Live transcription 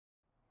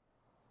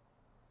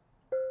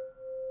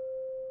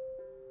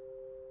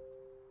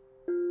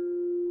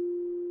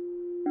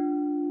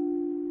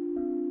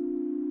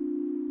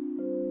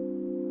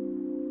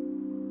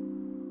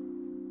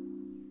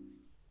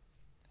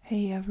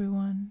Hey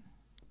everyone,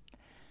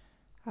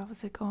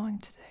 how's it going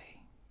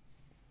today?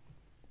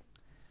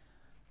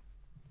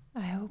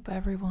 I hope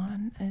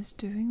everyone is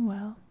doing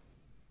well.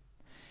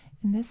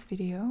 In this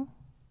video,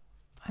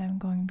 I'm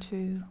going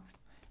to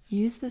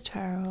use the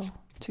tarot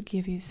to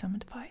give you some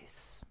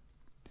advice.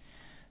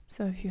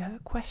 So if you have a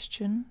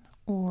question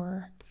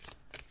or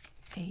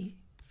a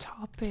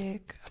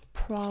topic, a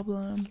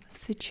problem, a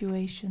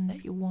situation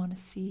that you want to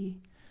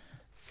see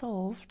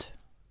solved,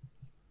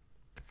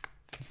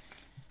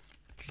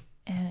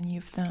 and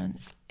you've done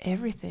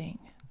everything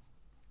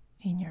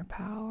in your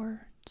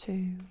power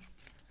to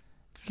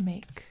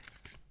make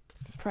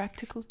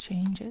practical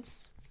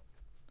changes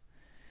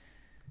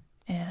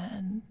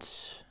and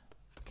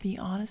be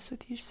honest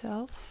with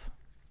yourself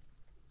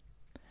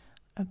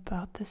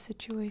about the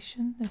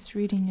situation, this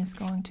reading is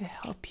going to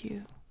help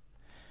you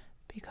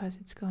because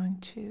it's going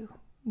to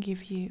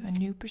give you a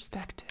new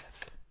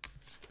perspective,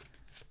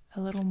 a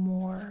little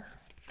more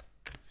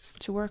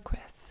to work with.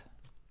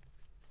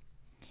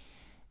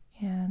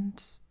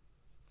 And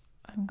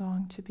I'm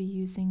going to be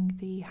using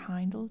the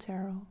Heindel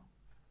Tarot,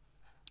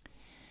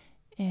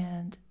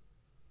 and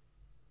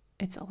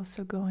it's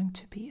also going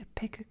to be a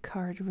pick a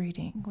card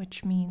reading,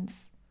 which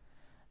means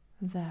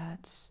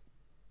that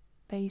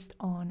based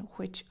on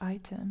which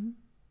item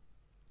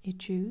you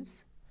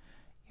choose,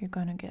 you're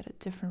going to get a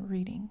different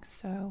reading.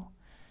 So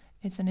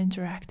it's an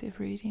interactive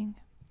reading.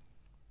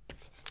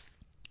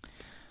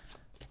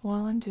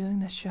 While I'm doing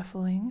this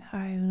shuffling,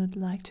 I would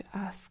like to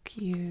ask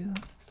you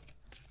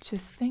to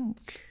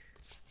think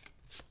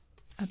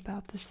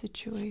about the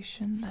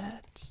situation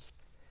that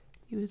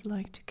you would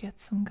like to get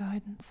some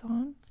guidance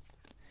on.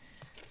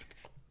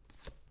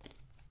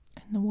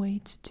 And the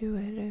way to do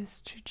it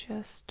is to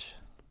just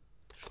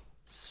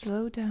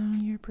slow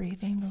down your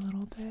breathing a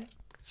little bit.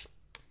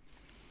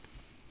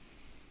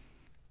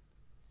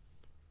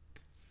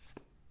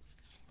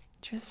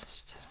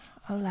 Just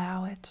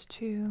allow it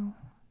to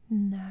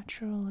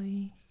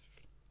naturally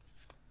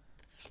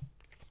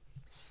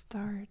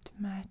start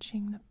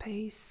matching the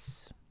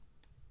pace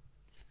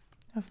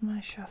of my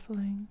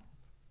shuffling,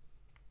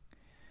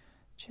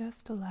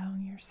 just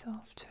allowing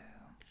yourself to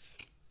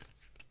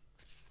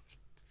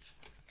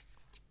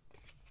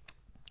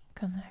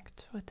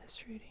connect with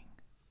this reading.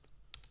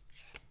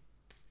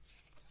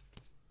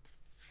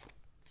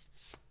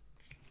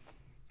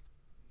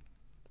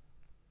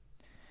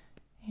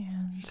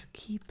 And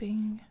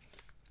keeping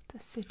the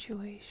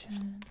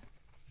situation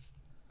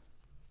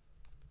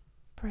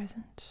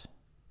present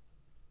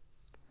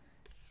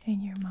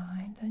in your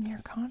mind and your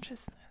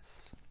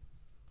consciousness.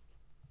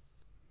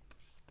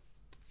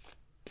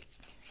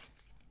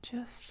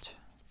 Just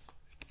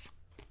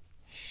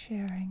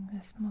sharing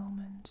this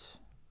moment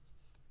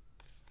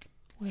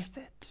with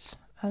it,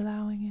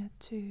 allowing it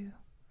to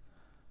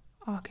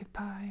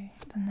occupy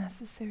the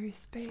necessary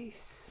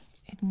space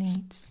it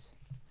needs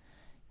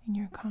in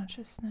your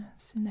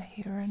consciousness, in the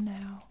here and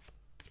now.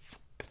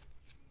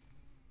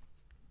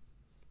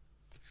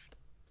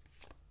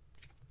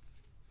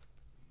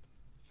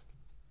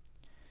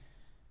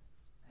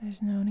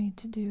 There's no need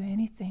to do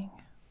anything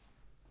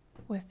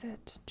with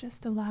it.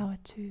 Just allow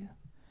it to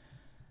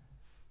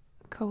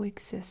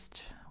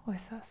coexist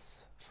with us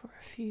for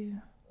a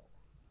few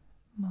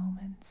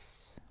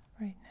moments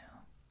right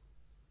now.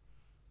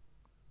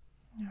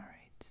 All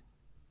right.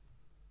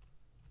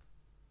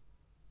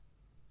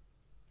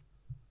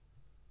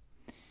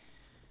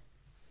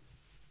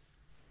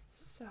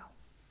 So,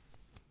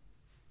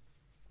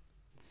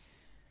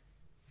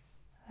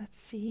 let's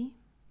see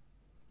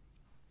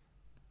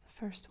the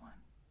first one.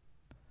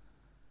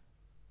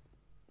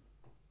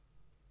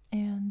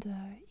 And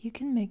you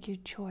can make your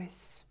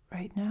choice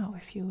right now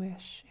if you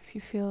wish. If you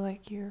feel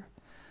like you're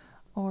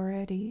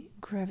already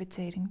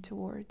gravitating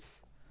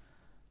towards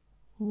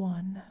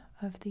one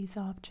of these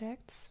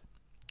objects,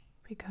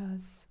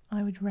 because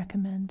I would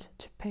recommend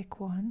to pick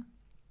one.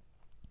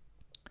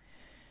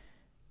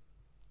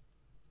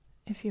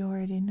 If you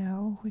already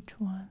know which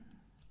one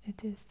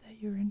it is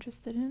that you're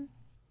interested in,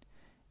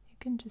 you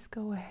can just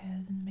go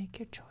ahead and make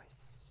your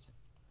choice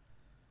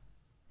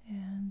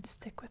and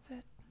stick with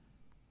it.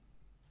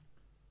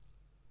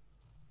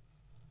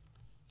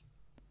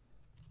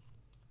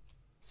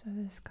 So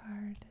this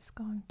card is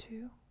going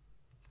to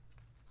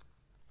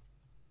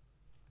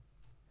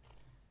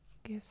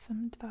give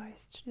some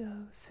advice to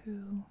those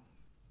who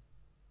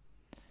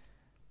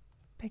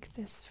pick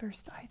this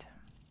first item.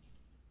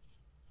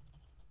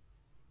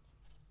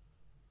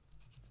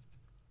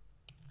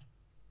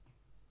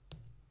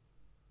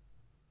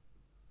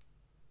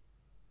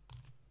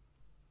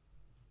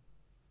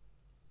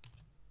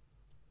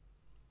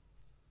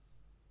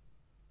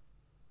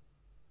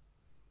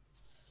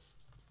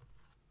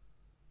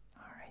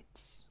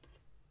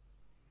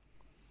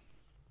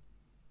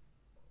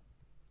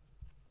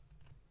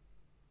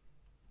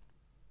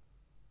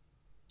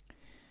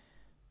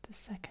 The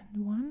second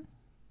one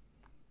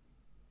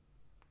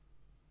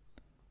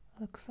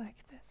looks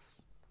like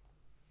this.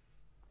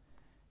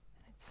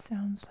 It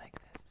sounds like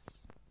this.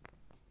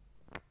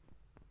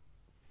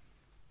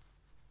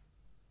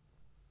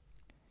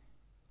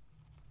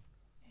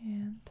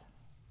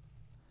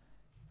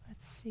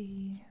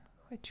 see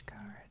which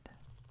card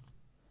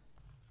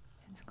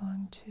is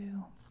going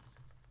to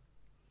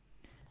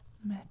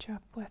match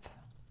up with.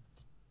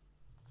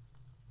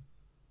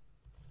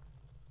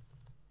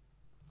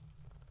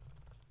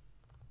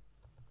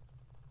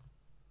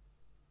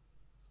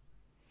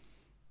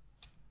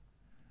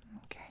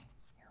 Okay,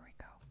 here we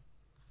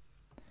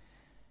go.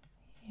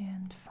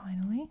 And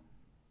finally,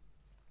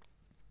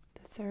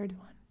 the third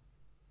one.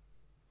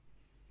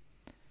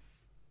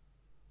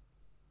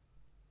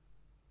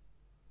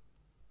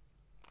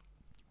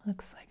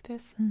 Looks like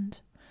this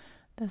and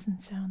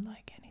doesn't sound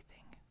like anything.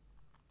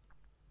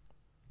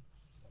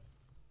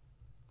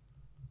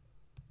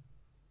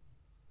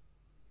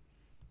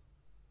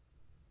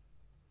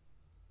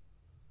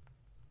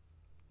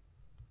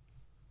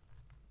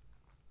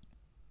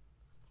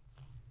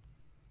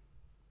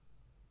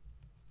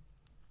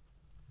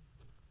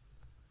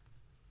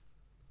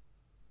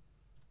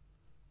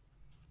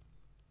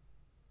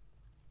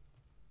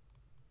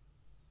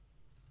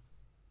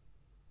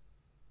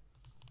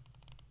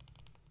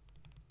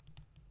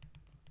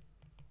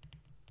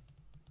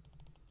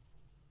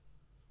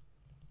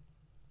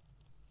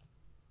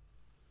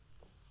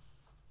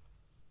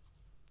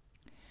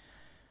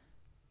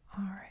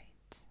 All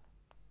right.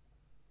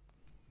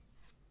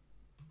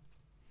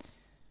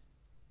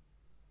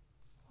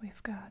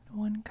 We've got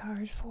one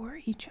card for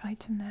each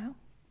item now.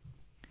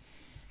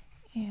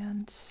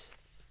 And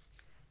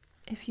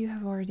if you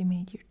have already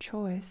made your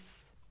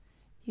choice,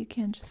 you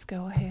can just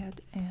go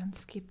ahead and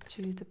skip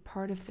to the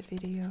part of the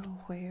video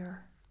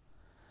where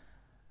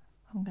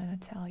I'm going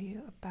to tell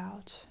you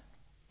about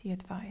the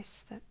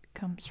advice that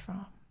comes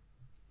from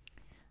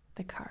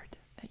the card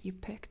that you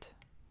picked.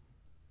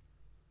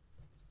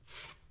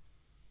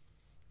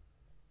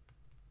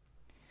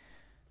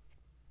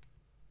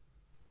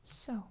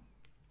 So,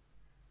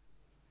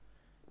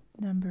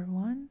 number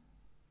 1,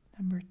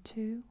 number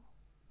 2,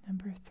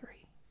 number 3.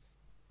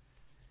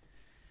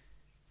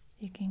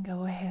 You can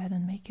go ahead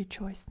and make your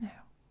choice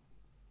now.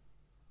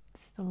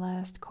 It's the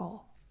last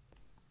call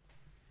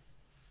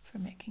for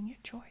making your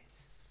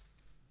choice.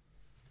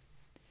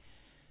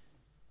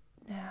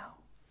 Now,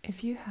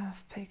 if you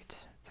have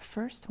picked the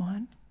first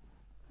one,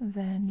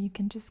 then you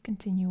can just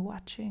continue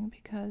watching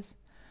because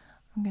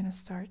I'm going to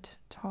start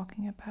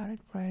talking about it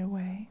right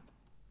away.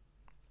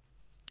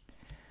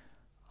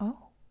 Oh,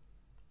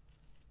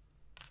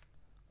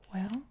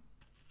 well,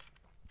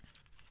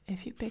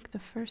 if you pick the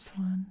first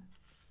one,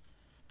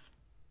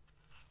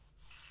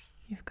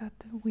 you've got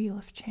the Wheel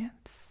of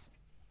Chance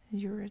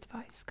as your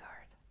advice card.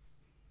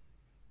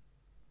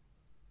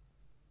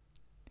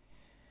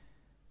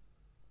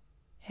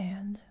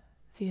 And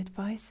the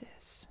advice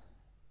is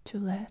to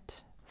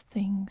let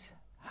things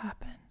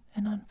happen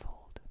and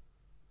unfold.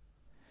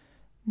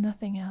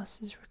 Nothing else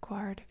is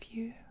required of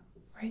you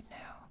right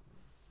now.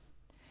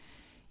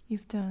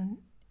 You've done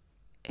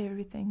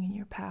everything in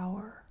your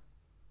power,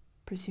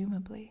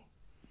 presumably,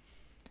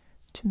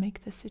 to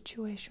make the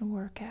situation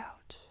work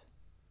out.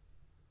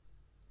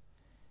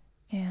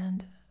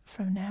 And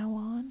from now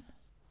on,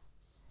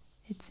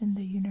 it's in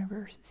the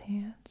universe's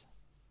hands.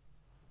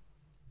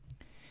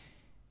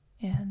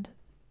 And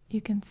you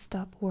can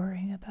stop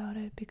worrying about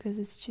it because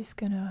it's just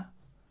gonna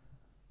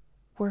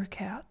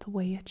work out the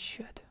way it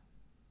should.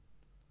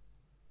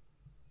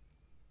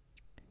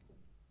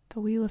 The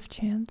Wheel of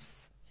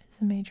Chance is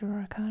a major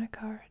arcana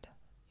card,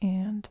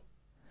 and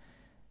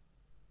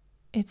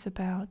it's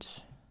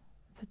about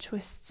the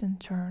twists and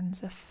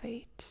turns of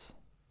fate,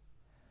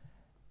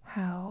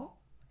 how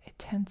it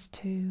tends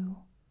to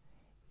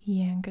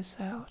yank us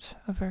out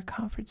of our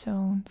comfort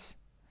zones,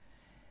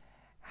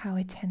 how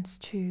it tends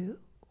to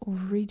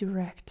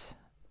redirect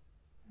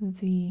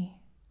the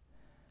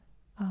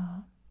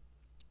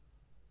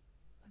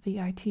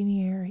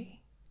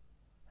itinerary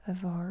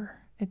of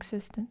our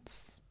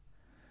existence,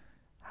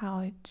 how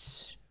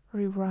it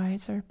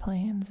rewrites our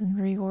plans and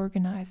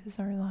reorganizes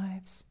our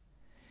lives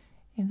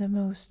in the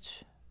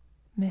most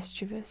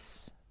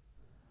mischievous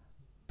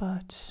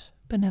but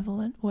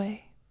benevolent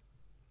way.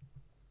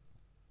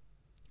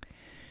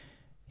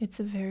 It's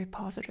a very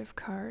positive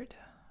card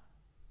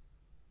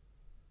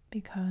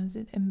because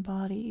it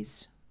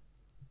embodies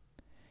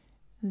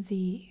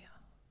the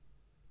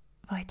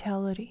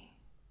vitality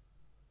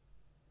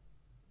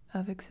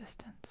of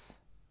existence.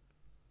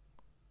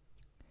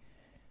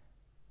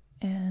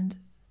 And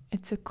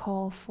it's a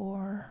call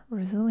for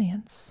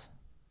resilience.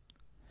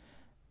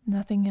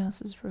 Nothing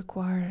else is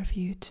required of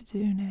you to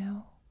do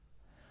now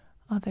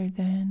other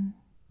than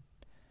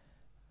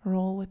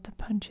roll with the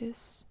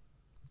punches.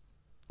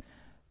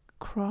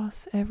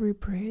 Cross every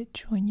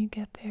bridge when you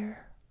get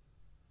there.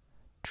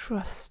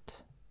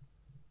 Trust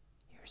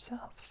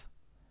yourself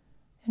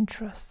and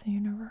trust the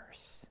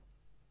universe.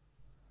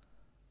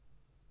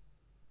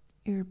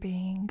 You're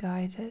being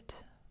guided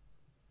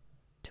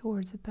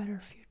towards a better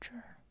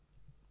future.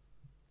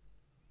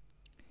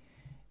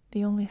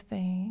 The only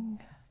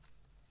thing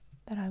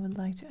that I would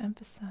like to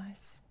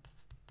emphasize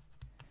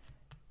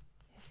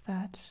is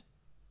that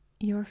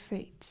your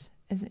fate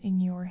is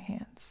in your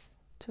hands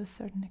to a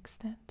certain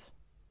extent.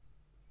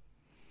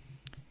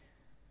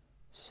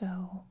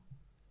 So,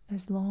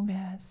 as long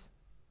as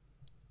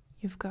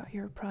you've got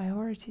your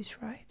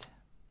priorities right,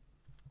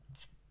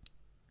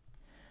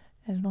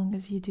 as long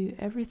as you do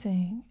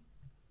everything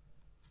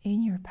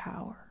in your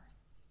power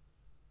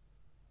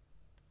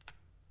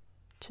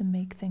to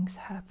make things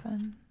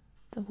happen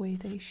the way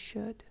they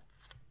should,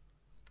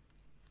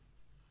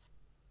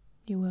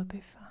 you will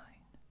be fine.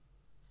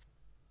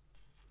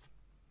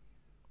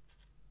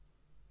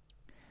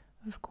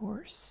 Of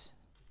course,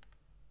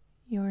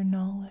 your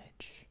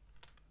knowledge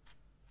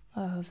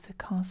of the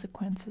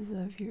consequences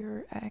of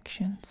your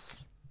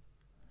actions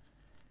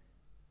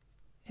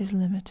is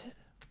limited.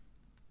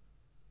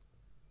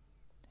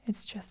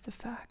 It's just a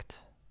fact.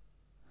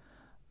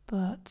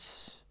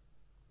 But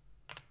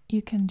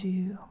you can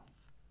do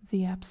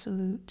the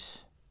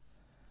absolute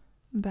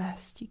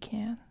best you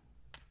can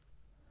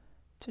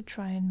to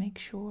try and make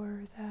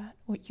sure that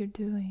what you're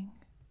doing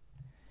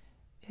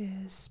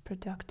is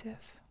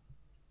productive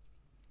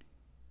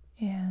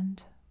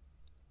and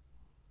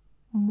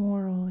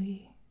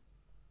morally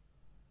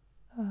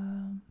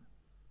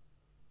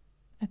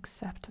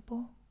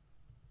acceptable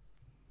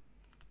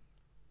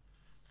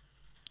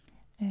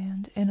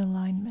and in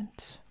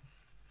alignment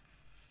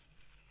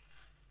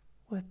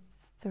with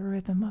the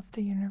rhythm of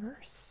the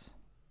universe.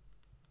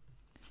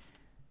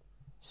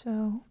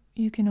 So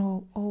you can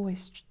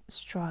always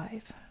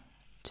strive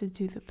to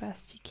do the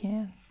best you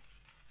can.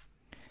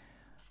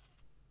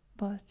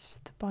 But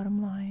the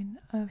bottom line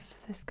of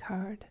this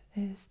card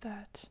is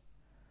that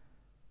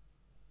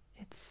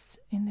it's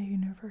in the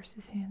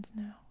universe's hands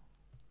now.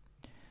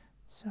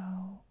 So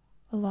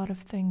a lot of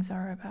things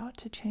are about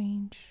to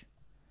change,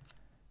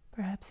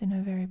 perhaps in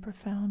a very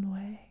profound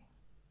way.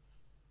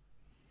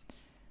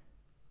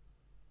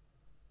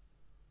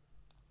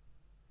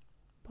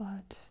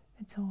 But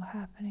it's all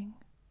happening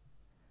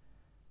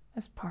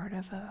as part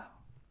of a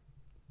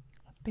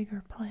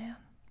bigger plan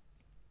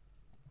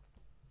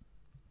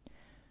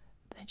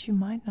that you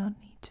might not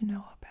need to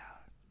know about.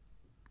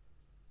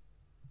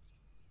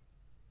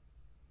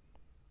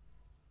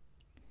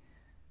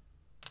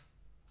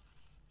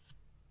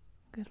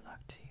 Good luck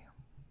to you.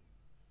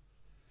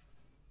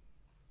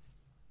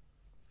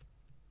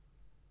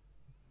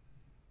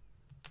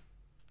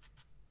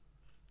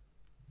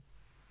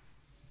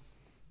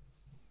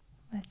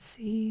 Let's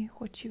see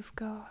what you've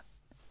got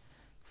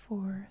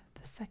for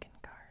the second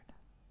card.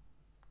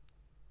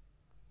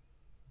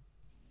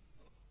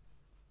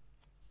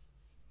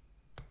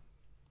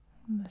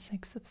 The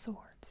Six of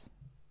Swords.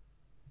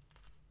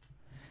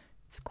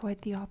 It's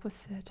quite the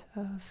opposite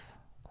of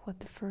what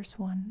the first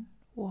one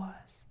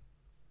was.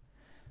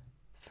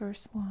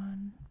 First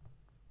one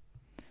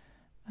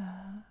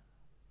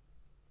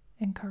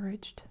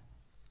encouraged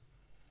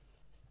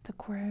the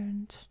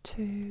querent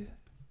to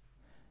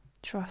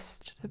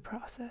trust the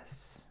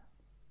process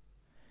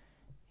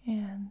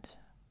and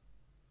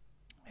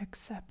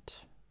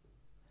accept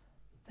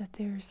that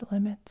there's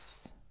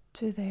limits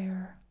to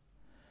their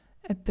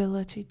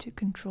ability to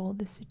control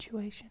the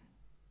situation.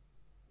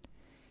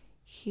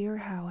 Here,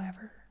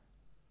 however,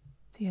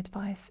 the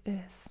advice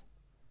is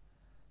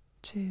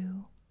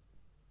to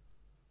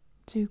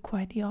do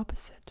quite the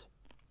opposite.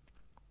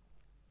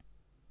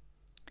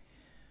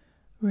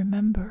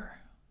 Remember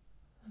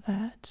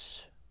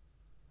that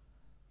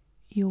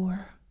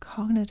your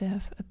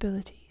cognitive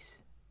abilities,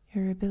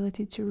 your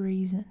ability to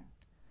reason,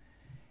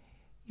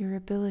 your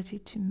ability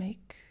to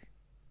make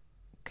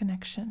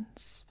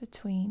connections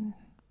between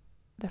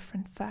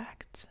different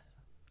facts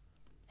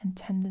and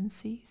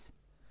tendencies,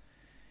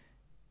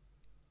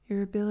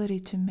 your ability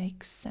to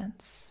make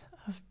sense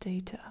of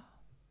data,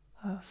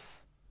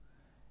 of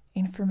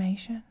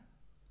information,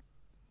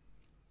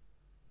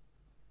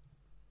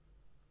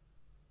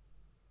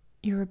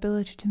 your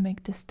ability to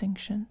make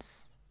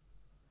distinctions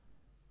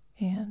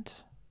and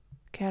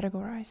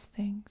categorize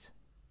things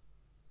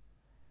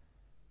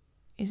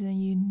is a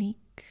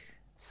unique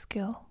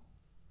skill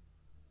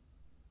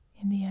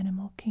in the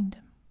animal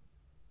kingdom.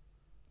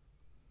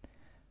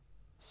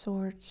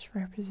 Swords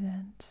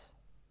represent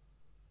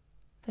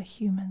the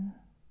human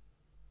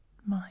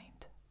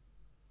mind,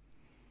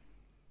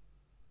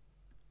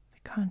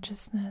 the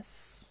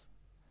consciousness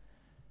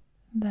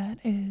that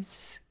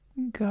is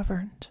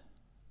governed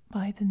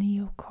by the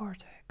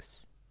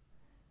neocortex.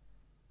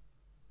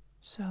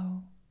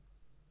 So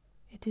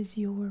it is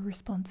your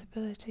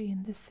responsibility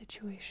in this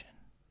situation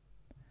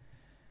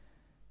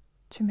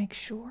to make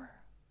sure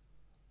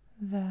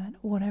that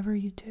whatever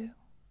you do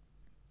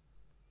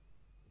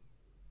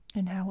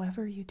and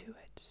however you do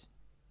it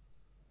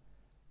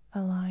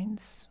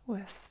aligns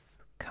with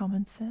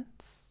common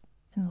sense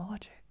and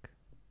logic.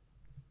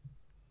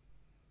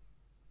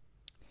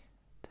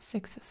 The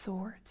Six of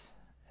Swords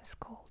is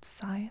called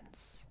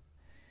science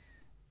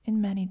in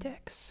many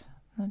decks,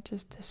 not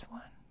just this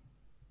one.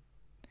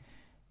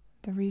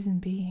 The reason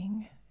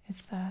being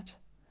is that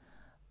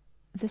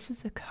this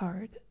is a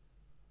card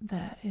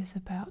that is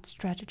about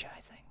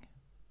strategizing,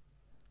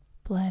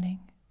 planning,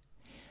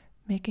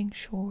 making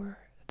sure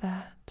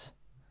that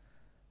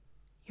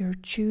you're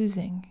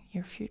choosing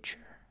your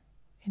future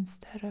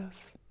instead of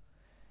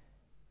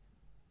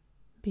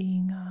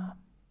being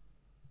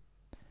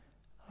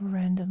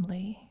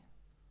randomly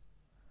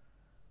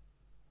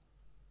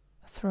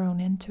thrown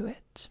into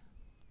it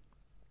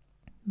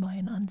by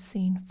an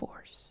unseen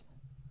force.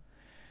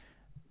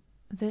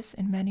 This,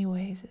 in many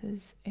ways,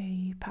 is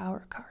a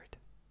power card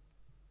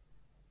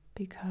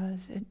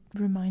because it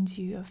reminds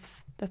you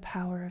of the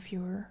power of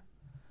your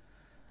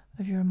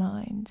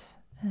mind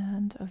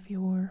and of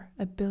your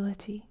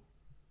ability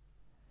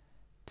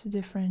to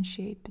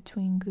differentiate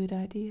between good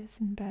ideas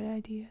and bad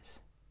ideas.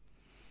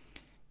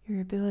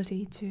 Your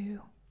ability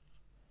to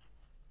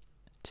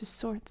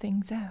sort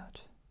things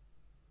out.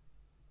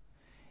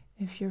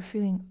 If you're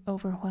feeling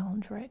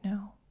overwhelmed right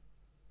now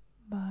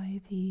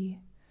by the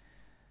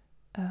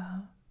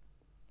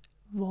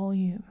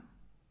volume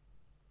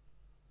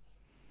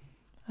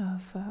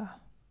of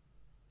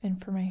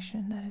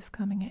information that is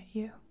coming at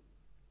you,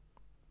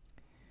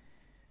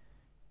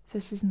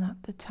 this is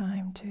not the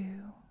time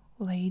to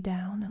lay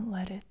down and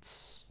let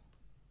it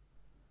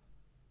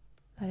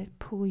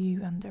pull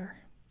you under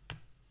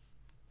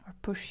or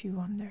push you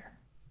under.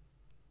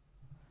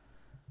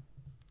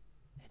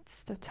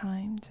 It's the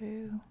time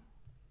to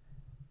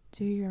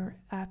do your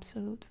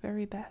absolute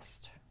very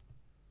best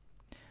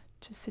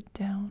to sit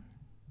down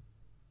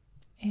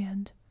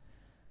and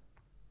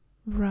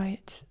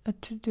write a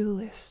to-do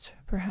list,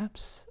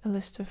 perhaps a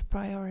list of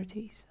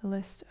priorities, a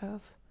list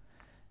of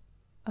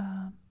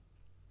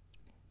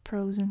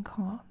pros and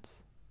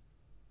cons.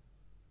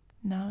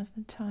 Now is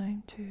the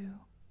time to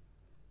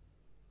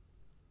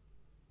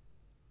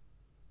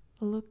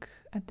look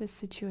at this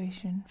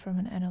situation from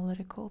an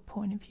analytical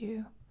point of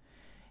view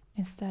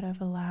instead of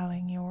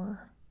allowing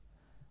your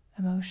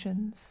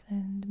emotions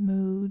and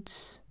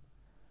moods,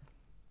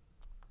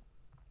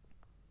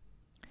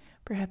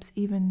 perhaps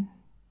even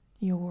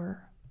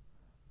your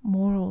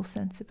moral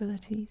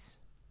sensibilities,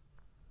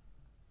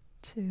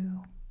 to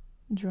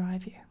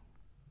drive you.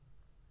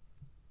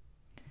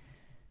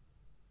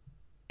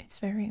 It's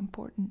very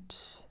important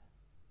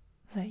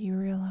that you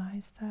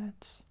realize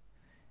that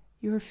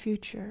your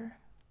future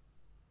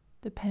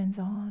depends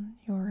on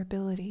your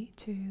ability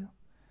to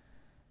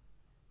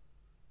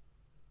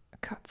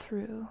cut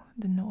through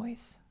the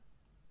noise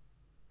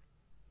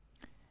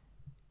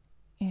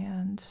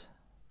and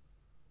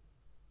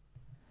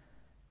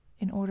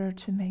in order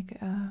to make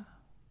a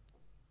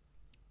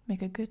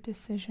good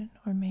decision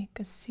or make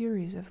a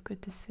series of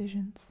good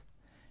decisions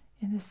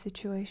in this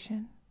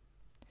situation,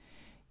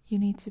 you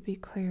need to be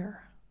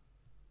clear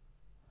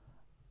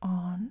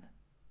on,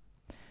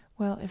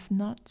 well, if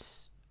not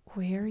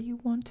where you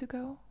want to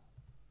go,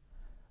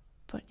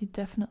 but you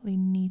definitely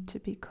need to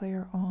be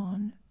clear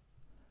on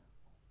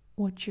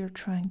what you're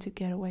trying to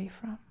get away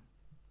from.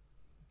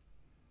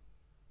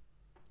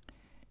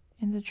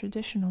 In the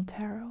traditional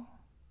tarot,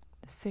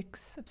 the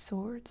Six of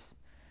Swords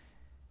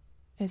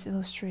is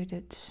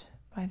illustrated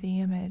by the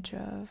image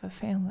of a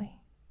family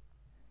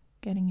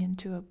getting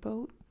into a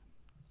boat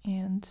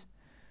and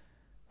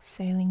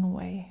sailing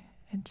away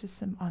into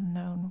some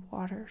unknown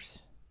waters.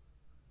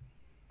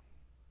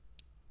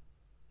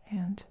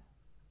 And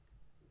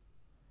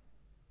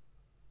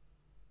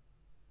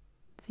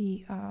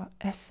the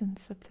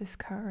essence of this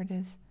card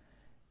is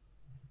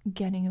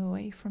getting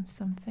away from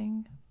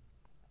something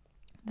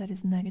that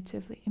is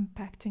negatively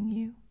impacting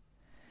you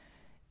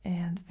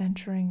and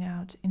venturing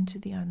out into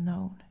the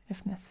unknown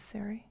if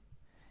necessary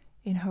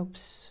in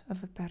hopes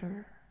of a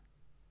better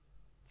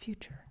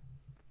future.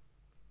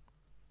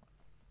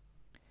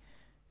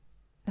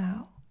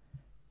 Now,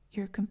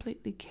 you're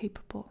completely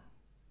capable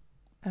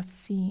of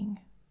seeing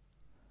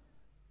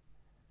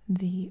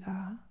the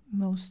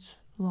most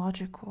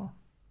logical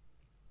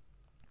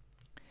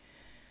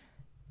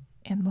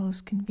and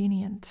most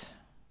convenient,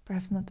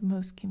 perhaps not the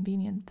most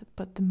convenient,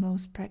 but the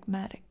most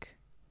pragmatic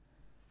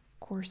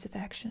course of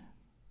action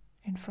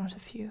in front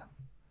of you.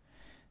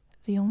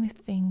 The only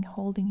thing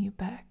holding you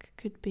back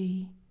could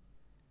be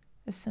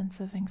a sense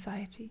of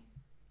anxiety.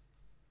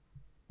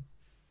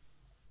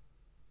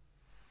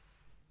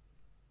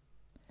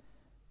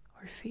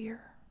 Or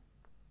fear.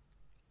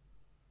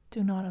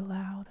 Do not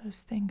allow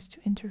those things to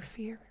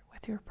interfere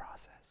with your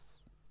process.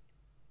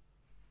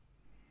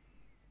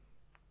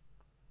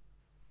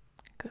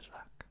 Good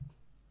luck.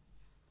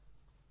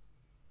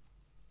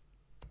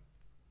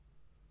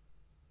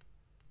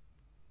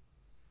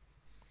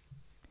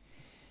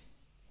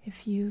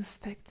 If you've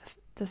picked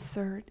the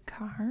third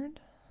card,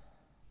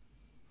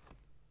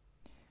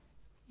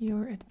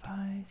 your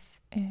advice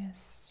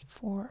is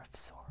Four of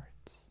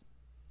Swords.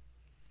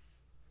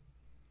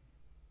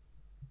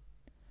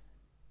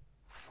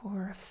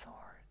 Four of Swords.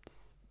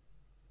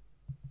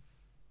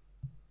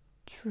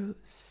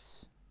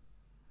 Truce.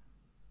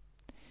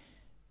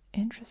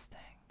 Interesting.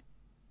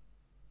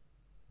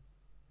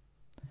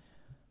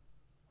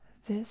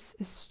 This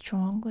is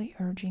strongly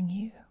urging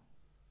you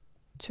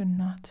to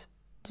not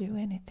do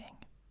anything.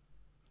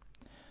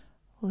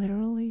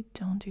 Literally,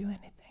 don't do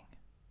anything,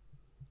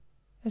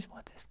 is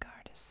what this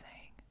card is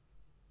saying.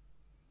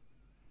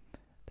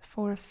 The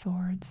Four of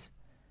Swords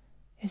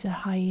is a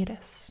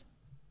hiatus.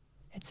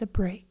 It's a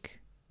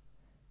break.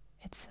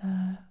 It's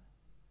a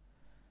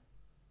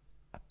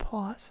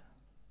pause,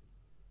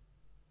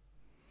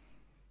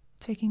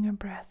 taking a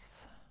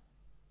breath,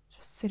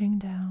 just sitting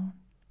down,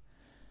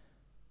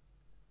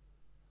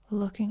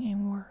 looking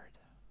inward,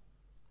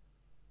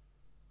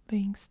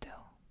 being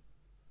still.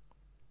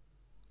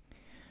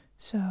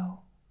 So,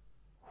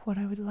 what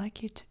I would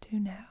like you to do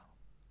now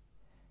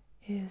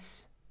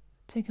is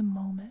take a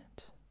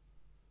moment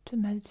to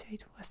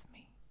meditate with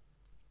me.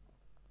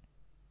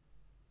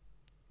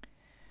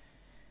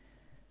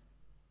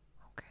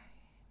 Okay.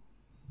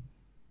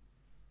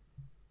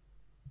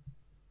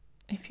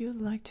 If you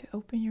would like to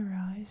open your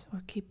eyes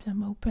or keep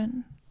them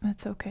open,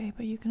 that's okay,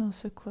 but you can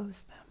also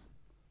close them.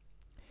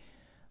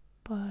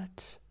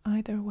 But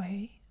either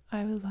way,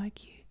 I would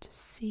like you to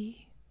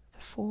see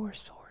the 4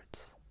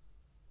 swords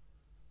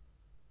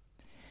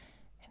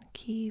and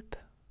keep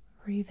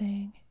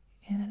breathing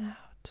in and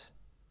out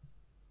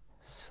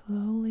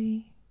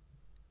slowly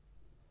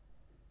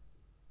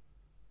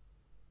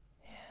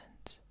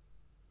and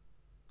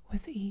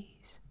with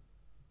ease.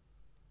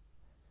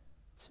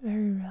 It's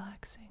very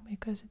relaxing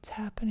because it's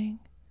happening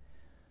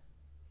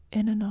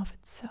in and of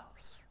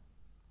itself.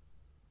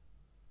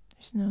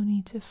 There's no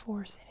need to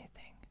force anything.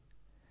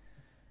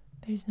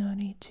 There's no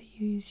need to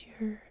use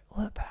your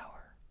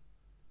willpower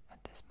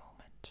at this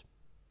moment.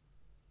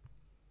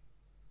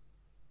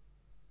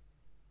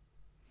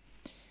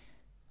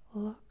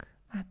 Look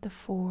at the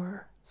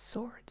 4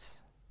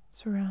 swords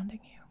surrounding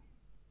you.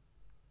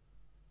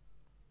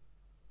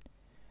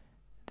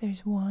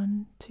 There's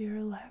one to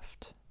your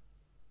left.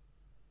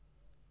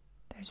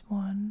 There's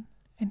one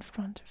in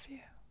front of you.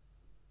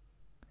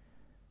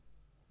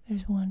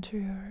 There's one to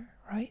your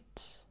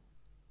right.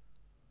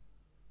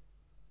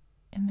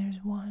 And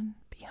there's one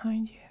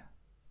behind you.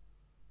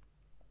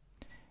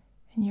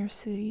 And you're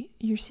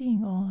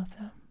seeing all of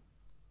them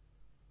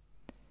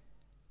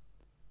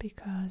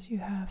because you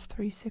have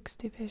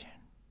 360 vision.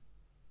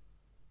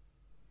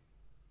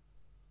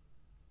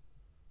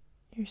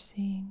 You're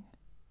seeing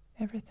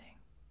everything,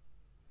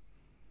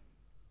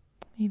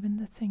 even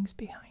the things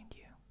behind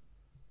you.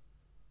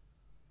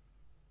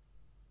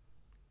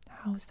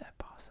 How is that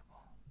possible?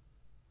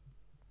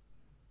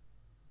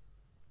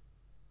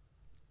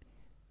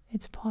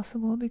 It's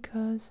possible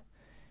because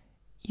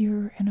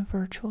you're in a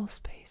virtual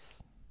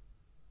space.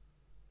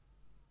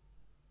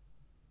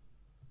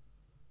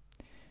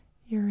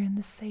 You're in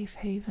the safe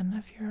haven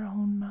of your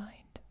own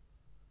mind,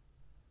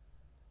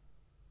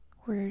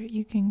 where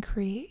you can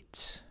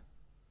create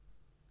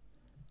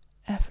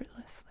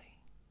effortlessly.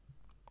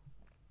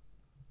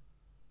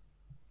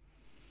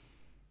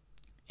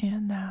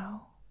 And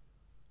now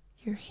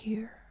you're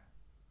here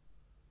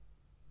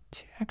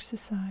to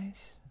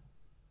exercise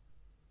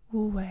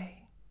Wu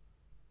Wei,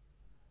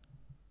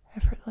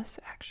 effortless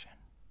action.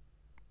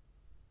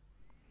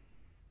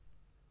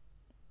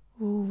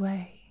 Wu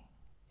Wei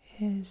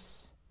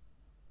is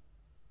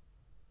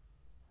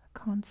a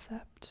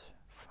concept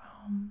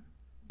from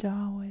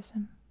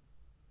Taoism,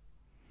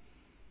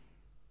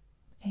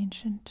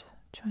 ancient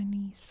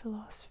Chinese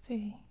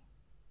philosophy.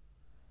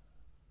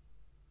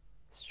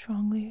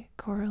 Strongly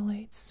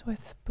correlates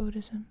with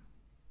Buddhism.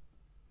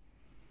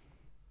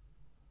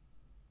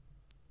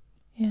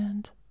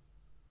 And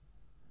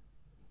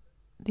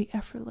the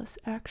effortless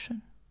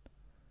action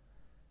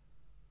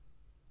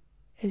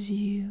is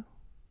you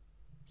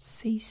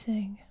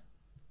ceasing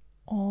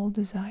all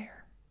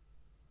desire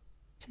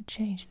to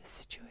change the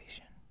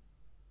situation.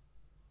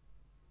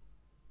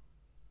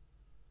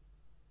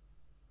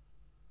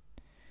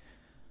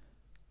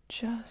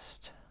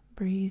 Just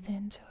breathe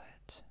into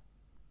it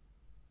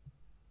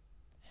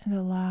and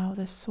allow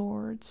the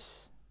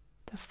swords,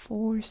 the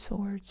 4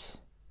 swords,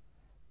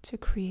 to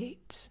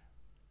create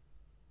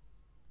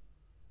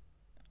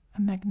a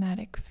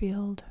magnetic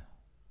field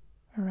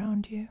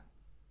around you.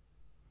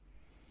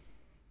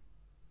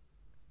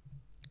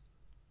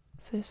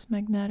 This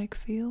magnetic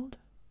field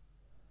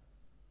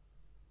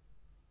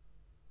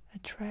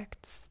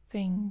attracts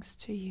things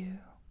to you,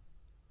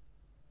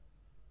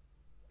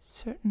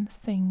 certain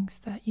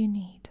things that you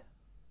need.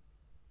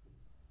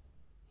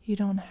 You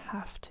don't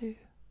have to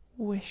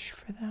wish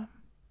for them.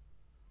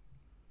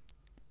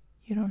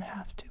 You don't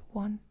have to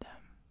want them.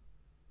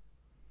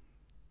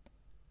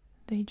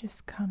 They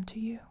just come to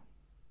you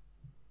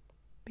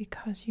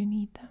because you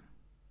need them.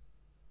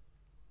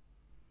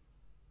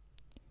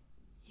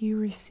 You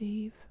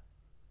receive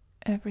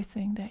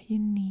everything that you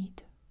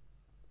need,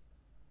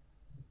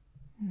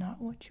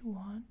 not what you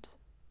want,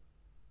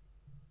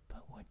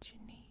 but what you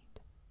need.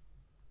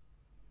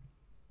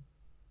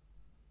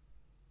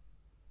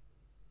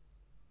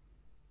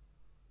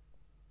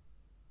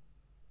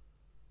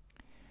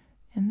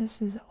 And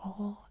this is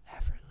all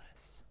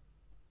effortless.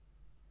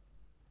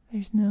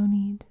 There's no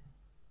need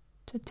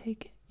to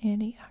take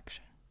any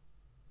action.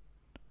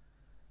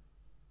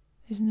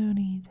 There's no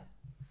need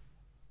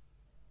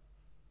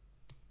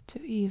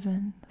to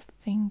even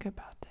think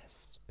about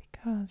this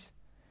because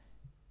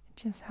it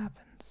just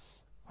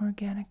happens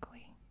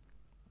organically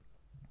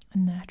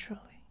and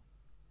naturally.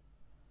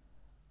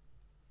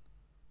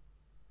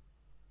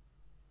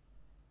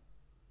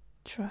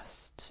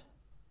 trust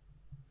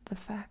the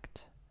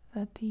fact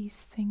that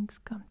these things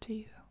come to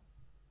you.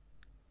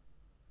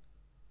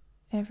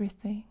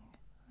 Everything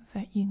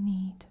that you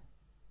need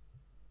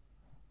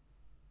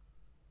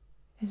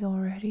is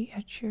already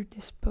at your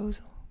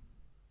disposal.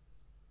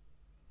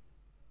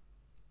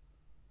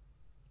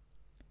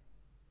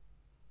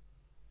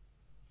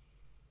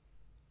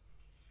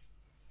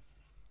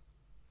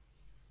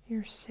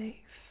 You're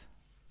safe.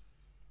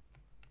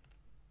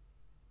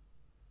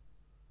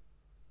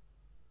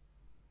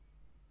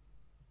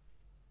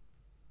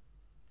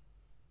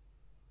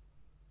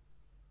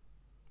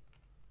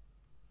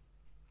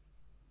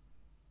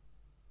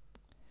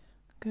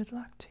 Good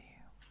luck to you.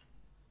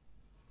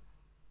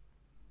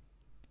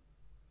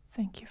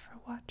 Thank you for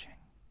watching.